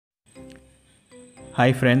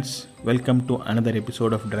Hi friends, welcome to another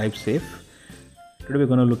episode of Drive Safe. Today we're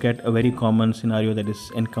going to look at a very common scenario that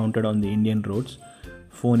is encountered on the Indian roads,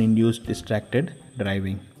 phone-induced distracted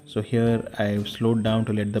driving. So here I've slowed down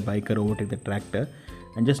to let the biker overtake the tractor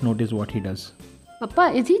and just notice what he does.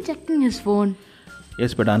 Papa, is he checking his phone?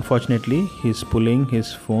 Yes, but unfortunately he's pulling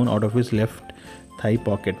his phone out of his left thigh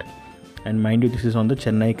pocket. And mind you, this is on the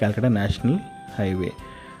Chennai-Calcutta National Highway.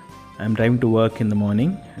 I'm driving to work in the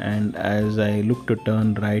morning, and as I look to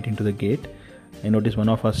turn right into the gate, I notice one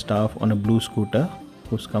of our staff on a blue scooter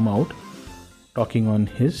who's come out talking on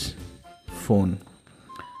his phone.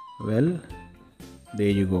 Well, there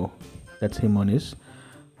you go. That's him on his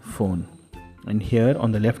phone. And here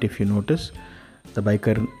on the left, if you notice, the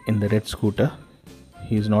biker in the red scooter,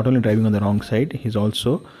 he's not only driving on the wrong side, he's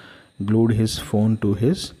also glued his phone to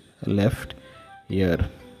his left ear.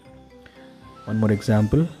 One more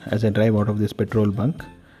example, as I drive out of this petrol bunk,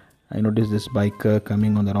 I notice this biker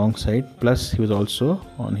coming on the wrong side, plus he was also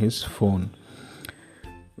on his phone.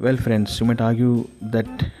 Well friends, you might argue that,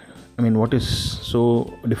 what is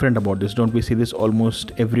so different about this? Don't we see this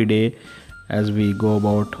almost every day as we go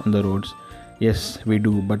about on the roads? Yes, we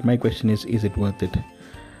do, but my question is it worth it?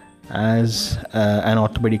 As an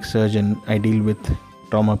orthopedic surgeon, I deal with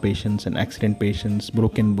trauma patients and accident patients,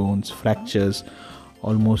 broken bones, fractures,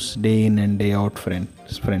 almost day in and day out,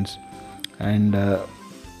 friends. And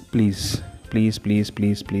please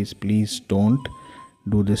don't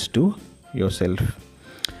do this to yourself.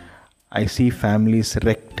 I see families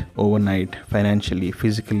wrecked overnight, financially,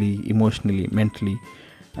 physically, emotionally, mentally,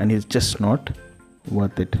 and it's just not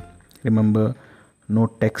worth it. Remember, no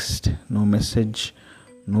text, no message,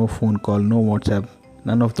 no phone call, no WhatsApp.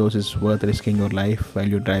 None of those is worth risking your life while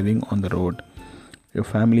you're driving on the road. Your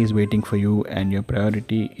family is waiting for you, and your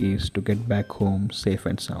priority is to get back home safe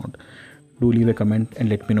and sound. Do leave a comment and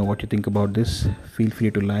let me know what you think about this. Feel free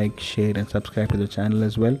to like, share and subscribe to the channel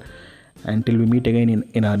as well. Until we meet again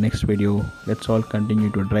in our next video, let's all continue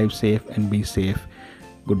to drive safe and be safe.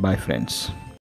 Goodbye friends.